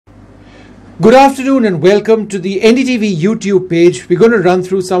Good afternoon and welcome to the NDTV YouTube page. We're going to run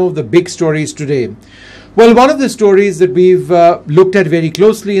through some of the big stories today. Well, one of the stories that we've looked at very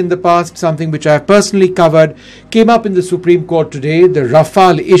closely in the past, something which I've personally covered, came up in the Supreme Court today, the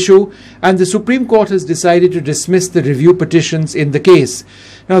Rafale issue, and the Supreme Court has decided to dismiss the review petitions in the case.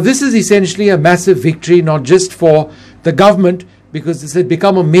 Now, this is essentially a massive victory, not just for the government, because this had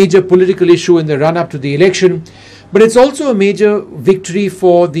become a major political issue in the run-up to the election, but it's also a major victory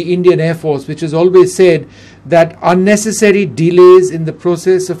for the Indian Air Force, which has always said that unnecessary delays in the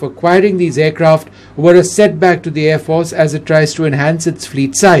process of acquiring these aircraft were a setback to the Air Force as it tries to enhance its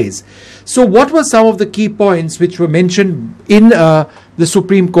fleet size. So what were some of the key points which were mentioned in the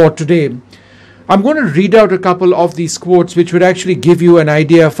Supreme Court today? I'm going to read out a couple of these quotes which would actually give you an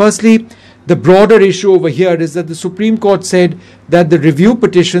idea. Firstly, the broader issue over here is that the Supreme Court said that the review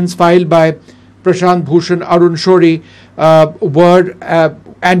petitions filed by Prashant Bhushan, Arun, Shourie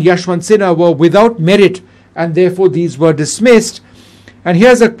and Yashwant Sinha were without merit, and therefore these were dismissed. And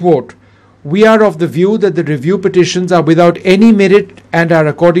here's a quote: "We are of the view that the review petitions are without any merit and are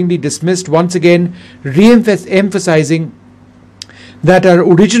accordingly dismissed," once again emphasizing that our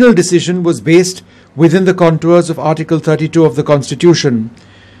original decision was based within the contours of Article 32 of the Constitution.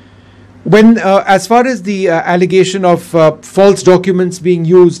 When, as far as the allegation of false documents being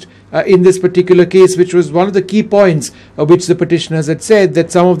used in this particular case, which was one of the key points which the petitioners had said,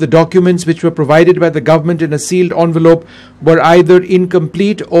 that some of the documents which were provided by the government in a sealed envelope were either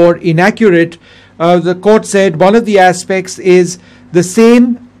incomplete or inaccurate, the court said one of the aspects is the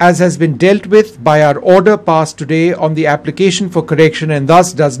same as has been dealt with by our order passed today on the application for correction, and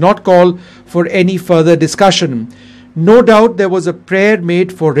thus does not call for any further discussion. No doubt there was a prayer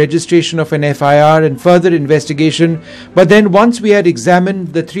made for registration of an FIR and further investigation, but then once we had examined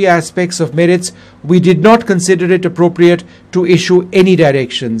the three aspects of merits, we did not consider it appropriate to issue any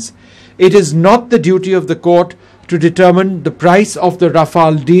directions. It is not the duty of the court to determine the price of the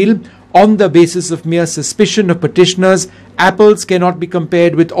Rafale deal on the basis of mere suspicion of petitioners. Apples cannot be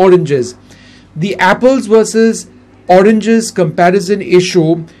compared with oranges. The apples versus oranges comparison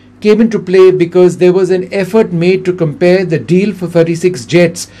issue came into play because there was an effort made to compare the deal for 36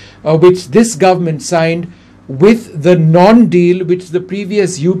 jets which this government signed with the non-deal which the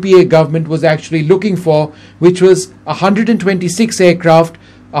previous UPA government was actually looking for, which was 126 aircraft,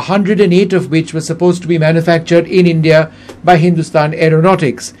 108 of which were supposed to be manufactured in India by Hindustan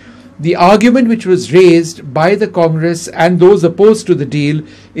Aeronautics. The argument which was raised by the Congress and those opposed to the deal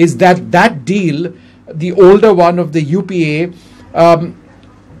is that that deal, the older one of the UPA,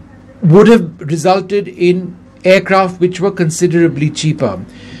 would have resulted in aircraft which were considerably cheaper.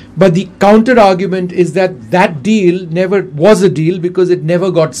 But the counter argument is that that deal never was a deal because it never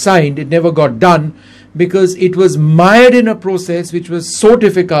got signed, it never got done, because it was mired in a process which was so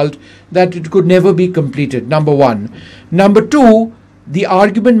difficult that it could never be completed, number one. Number two, the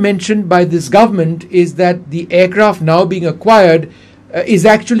argument mentioned by this government is that the aircraft now being acquired is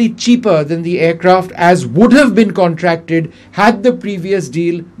actually cheaper than the aircraft as would have been contracted had the previous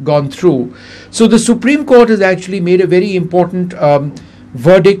deal gone through. So the Supreme Court has actually made a very important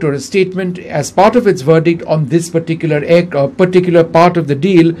verdict or a statement as part of its verdict on this particular part of the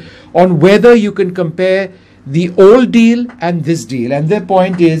deal, on whether you can compare the old deal and this deal. And their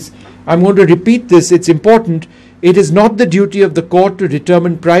point is, I'm going to repeat this, it's important: it is not the duty of the court to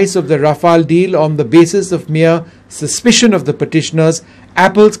determine price of the Rafale deal on the basis of mere suspicion of the petitioners.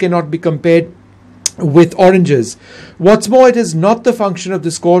 Apples cannot be compared with oranges. What's more, it is not the function of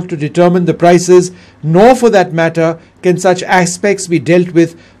this court to determine the prices, nor for that matter can such aspects be dealt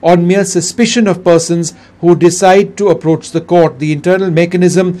with on mere suspicion of persons who decide to approach the court. The internal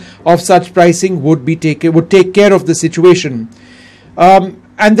mechanism of such pricing would take care of the situation.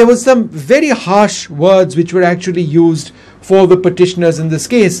 And there was some very harsh words which were actually used for the petitioners in this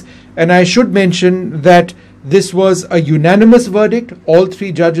case. And I should mention that this was a unanimous verdict. All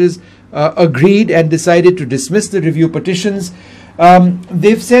three judges agreed and decided to dismiss the review petitions.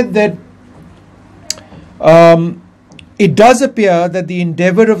 They've said that it does appear that the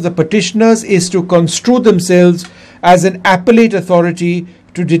endeavor of the petitioners is to construe themselves as an appellate authority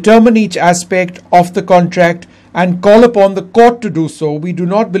to determine each aspect of the contract and call upon the court to do so. We do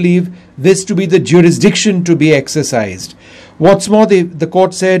not believe this to be the jurisdiction to be exercised. What's more, the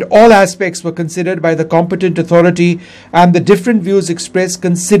court said all aspects were considered by the competent authority and the different views expressed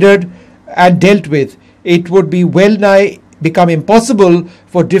considered and dealt with. It would be well nigh become impossible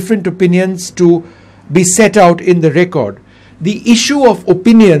for different opinions to be set out in the record. The issue of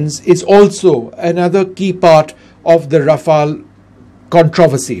opinions is also another key part of the Rafale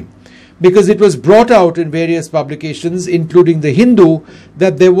controversy. because it was brought out in various publications, including the Hindu,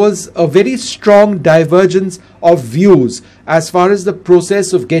 that there was a very strong divergence of views as far as the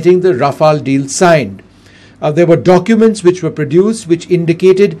process of getting the Rafale deal signed. There were documents which were produced which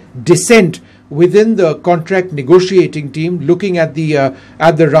indicated dissent within the contract negotiating team looking at the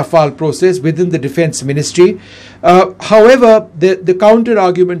Rafale process within the Defence Ministry. However, the counter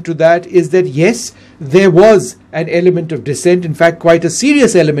argument to that is that yes, there was an element of dissent, in fact quite a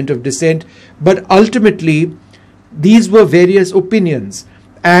serious element of dissent, but ultimately these were various opinions,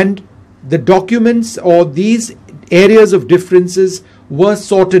 and the documents or these areas of differences were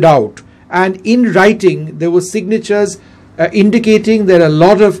sorted out, and in writing there were signatures indicating that a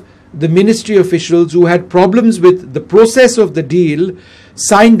lot of the ministry officials who had problems with the process of the deal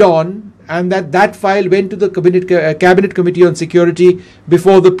signed on, and that file went to the Cabinet Committee on Security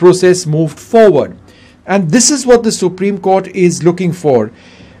before the process moved forward. And this is what the Supreme Court is looking for.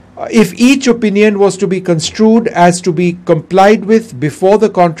 If each opinion was to be construed as to be complied with before the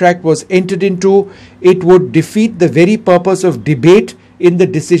contract was entered into, it would defeat the very purpose of debate in the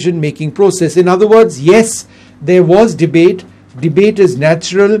decision-making process. In other words, yes, there was debate. Debate is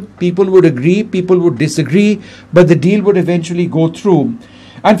natural. People would agree, people would disagree, but the deal would eventually go through.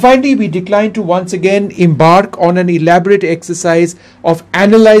 And finally, we declined to once again embark on an elaborate exercise of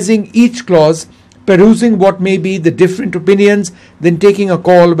analyzing each clause, perusing what may be the different opinions, then taking a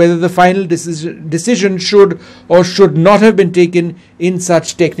call whether the final decision should or should not have been taken in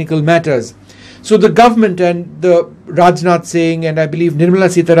such technical matters. So the government and the Rajnath Singh and I believe Nirmala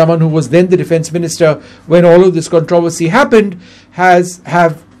Sitharaman, who was then the defense minister when all of this controversy happened,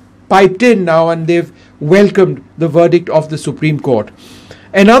 have piped in now, and they've welcomed the verdict of the Supreme Court.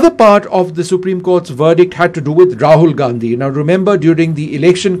 Another part of the Supreme Court's verdict had to do with Rahul Gandhi. Now remember, during the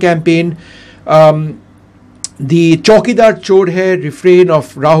election campaign, the Chaukidar Chor Hai refrain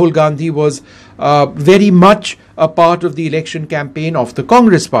of Rahul Gandhi was very much a part of the election campaign of the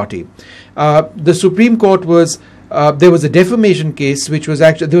Congress party. The Supreme Court there was a defamation case,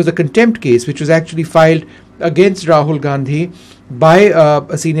 there was a contempt case which was actually filed against Rahul Gandhi by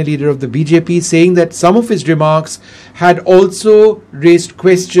a senior leader of the BJP, saying that some of his remarks had also raised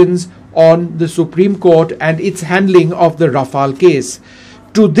questions on the Supreme Court and its handling of the Rafale case.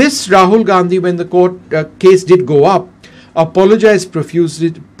 To this, Rahul Gandhi, when the court case did go up, apologized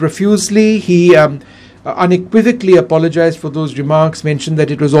profusely. He unequivocally apologized for those remarks, mentioned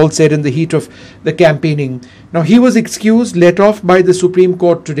that it was all said in the heat of the campaigning. Now, he was excused, let off by the Supreme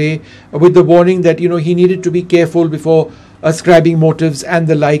Court today with the warning that, he needed to be careful before ascribing motives and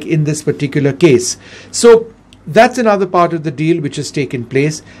the like in this particular case. So that's another part of the deal which has taken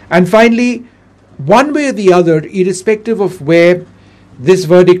place. And finally, one way or the other, irrespective of where this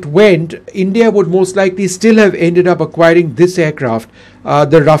verdict went, India would most likely still have ended up acquiring this aircraft,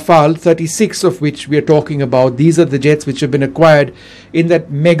 the Rafale, 36 of which we are talking about. These are the jets which have been acquired in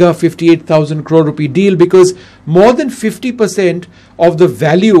that mega 58,000 crore rupee deal, because more than 50% of the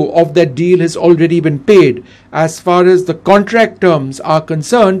value of that deal has already been paid. As far as the contract terms are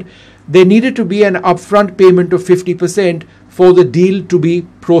concerned, there needed to be an upfront payment of 50% for the deal to be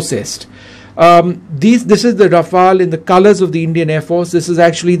processed. This is the Rafale in the colors of the Indian Air Force. This is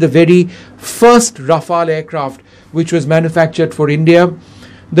actually the very first Rafale aircraft which was manufactured for India.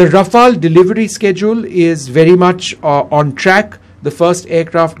 The Rafale delivery schedule is very much on track. The first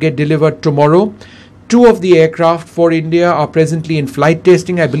aircraft get delivered tomorrow. 2 of the aircraft for India are presently in flight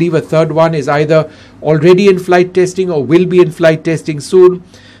testing. I believe a third one is either already in flight testing or will be in flight testing soon.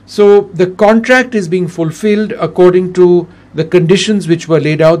 So the contract is being fulfilled according to the conditions which were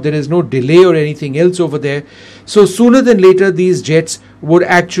laid out. There is no delay or anything else over there. So sooner than later, these jets would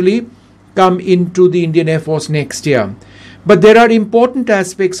actually come into the Indian Air Force next year. But there are important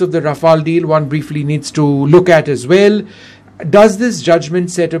aspects of the Rafale deal one briefly needs to look at as well. Does this judgment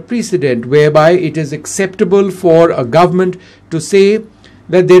set a precedent whereby it is acceptable for a government to say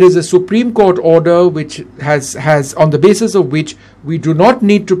that there is a Supreme Court order which has on the basis of which we do not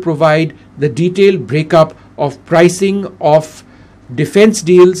need to provide the detailed breakup of pricing of defense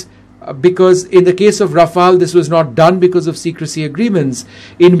deals, because in the case of Rafale, this was not done because of secrecy agreements,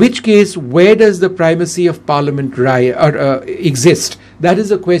 in which case, where does the primacy of Parliament exist? That is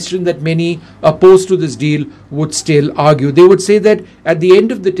a question that many opposed to this deal would still argue. They would say that at the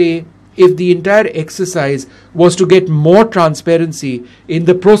end of the day, if the entire exercise was to get more transparency in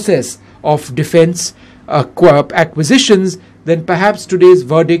the process of defense acquisitions, then perhaps today's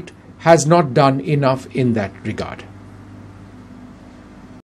verdict has not done enough in that regard.